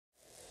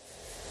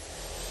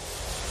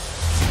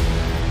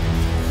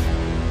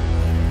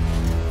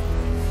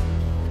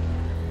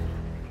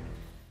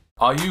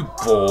Are you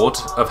bored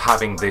of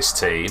having this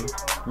team?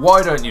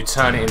 Why don't you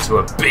turn it into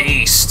a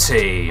beast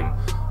team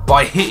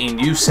by hitting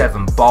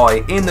U7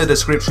 buy in the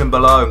description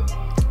below.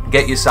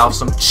 Get yourself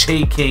some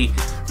cheap,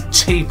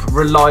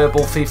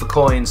 reliable FIFA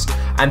coins,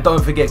 and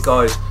don't forget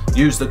guys,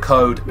 use the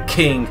code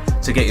KING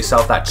to get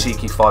yourself that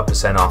cheeky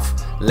 5%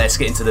 off. Let's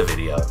get into the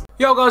video.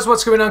 Yo guys,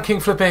 what's going on?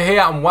 Kingflipper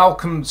here and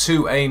welcome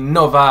to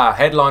another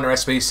headliner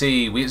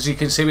SBC. As you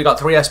can see, we got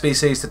 3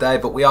 SBCs today,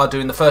 but we are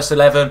doing the first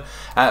 11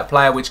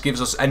 player, which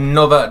gives us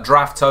another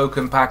draft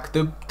token pack.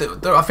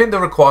 I think the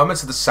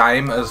requirements are the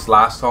same as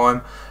last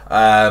time.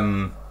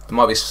 It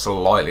might be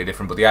slightly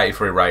different, but the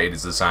 83 rated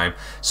is the same.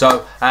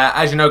 So,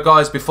 as you know,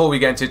 guys, before we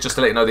get into it, just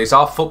to let you know, these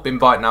are FUT bin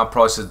bite now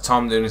prices at the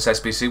time of doing this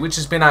SBC, which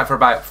has been out for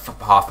about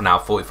half an hour,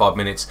 45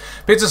 minutes.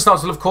 Bids and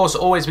snobs will, of course,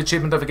 always be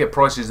cheap, and don't forget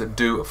prices that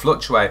do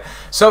fluctuate.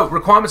 So,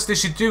 requirements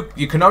this,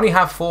 you can only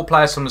have 4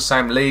 players from the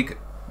same league.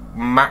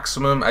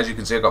 Maximum, as you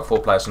can see, I've got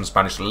 4 players from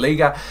Spanish La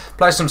Liga.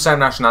 Players from same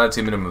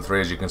nationality, minimum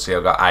 3, as you can see,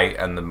 I've got 8,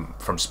 and then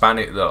from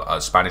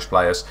Spanish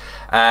players.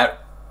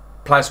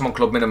 Players from one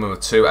club, minimum of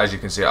 2. As you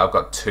can see, I've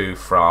got 2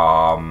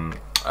 from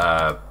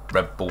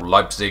Red Bull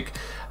Leipzig.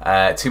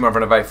 Team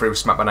over and 83 with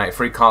Smackman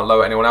 83. Can't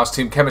lower anyone else.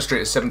 Team chemistry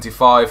at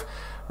 75.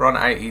 We're on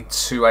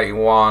 82,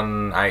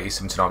 81, 80,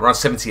 79. We're on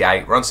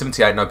 78. We're on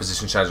 78, no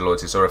position change of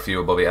loyalty, so a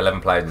few above it.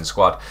 11 players in the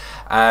squad.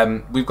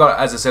 We've got,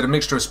 as I said, a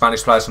mixture of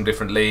Spanish players from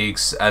different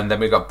leagues, and then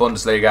we've got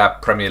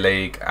Bundesliga, Premier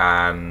League,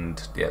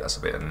 and yeah, that's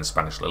a bit in the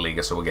Spanish La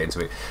Liga, so we'll get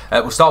into it.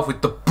 We'll start off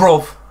with the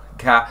bruv.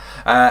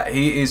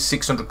 He is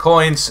 600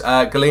 coins.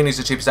 Galini is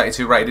the cheapest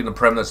 82 rated in the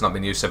Prem that's not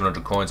been used,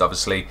 700 coins.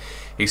 Obviously,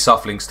 he's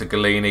soft links to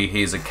Galini.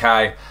 He is a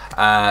K.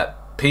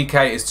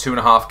 PK is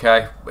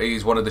 2.5k.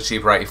 He's one of the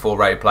cheaper 84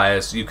 rated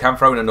players. You can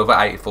throw in another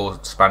 84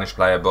 Spanish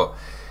player, but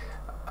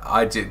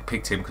I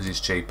picked him because he's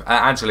cheap.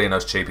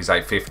 Angelino's cheap. He's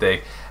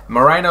 850.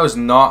 Moreno's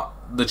not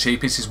the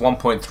cheapest. Is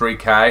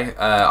 1.3k.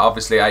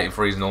 Obviously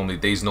 83s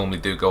normally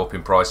do go up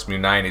in price.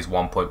 Munane is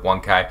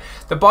 1.1k.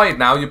 To buy it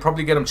now, you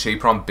probably get them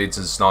cheaper on bids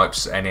and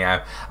snipes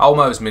anyhow.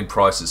 Olmo's min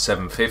price at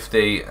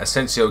 750.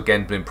 Asensio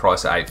again min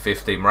price at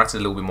 850. Morata's a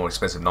little bit more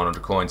expensive,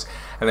 900 coins.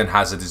 And then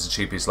Hazard is the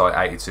cheapest, like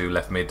 82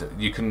 left mid.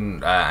 You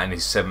can and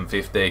he's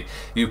 750.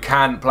 You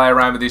can play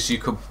around with this. You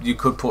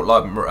could put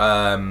like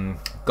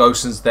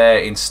Gosens there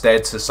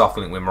instead to soft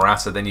link with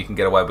Morata. Then you can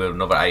get away with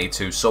another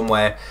 82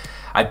 somewhere.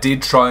 I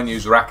did try and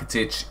use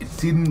Rakitic. It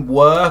didn't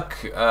work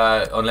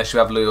unless you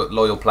have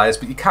loyal players,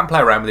 but you can play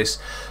around with this.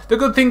 The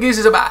good thing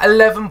is about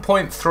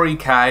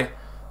 11.3k,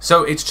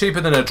 so it's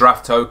cheaper than a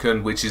draft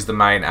token, which is the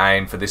main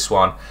aim for this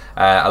one.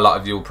 A lot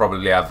of you will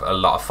probably have a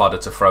lot of fodder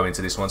to throw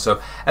into this one.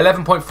 So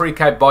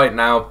 11.3k, buy it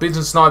now. Bids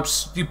and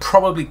snipes, you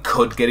probably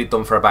could get it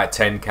done for about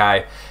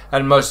 10k.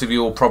 And most of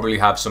you will probably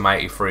have some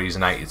 83s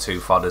and 82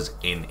 fodders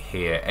in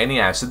here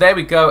anyhow. So there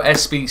we go,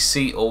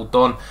 SBC all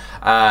done.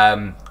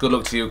 Good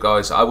luck to you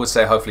guys. I would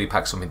say hopefully you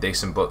pack something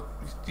decent, but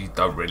you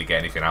don't really get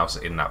anything else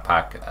in that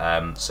pack.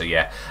 So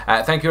yeah,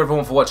 thank you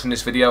everyone for watching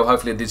this video.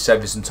 Hopefully I did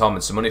save you some time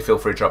and some money. Feel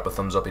free to drop a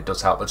thumbs up, it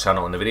does help the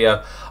channel and the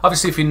video.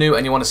 Obviously if you're new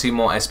and you want to see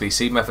more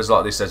SBC methods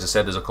like this, as I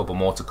said, there's a couple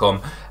more to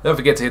come. Don't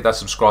forget to hit that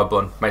subscribe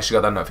button. Make sure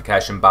you got that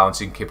notification bell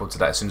so you can keep up to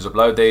date as soon as I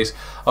upload these.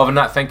 Other than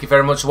that, thank you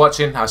very much for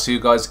watching. I'll see you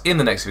guys in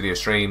the next video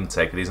stream.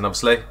 Take it easy and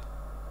obviously,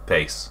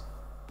 peace.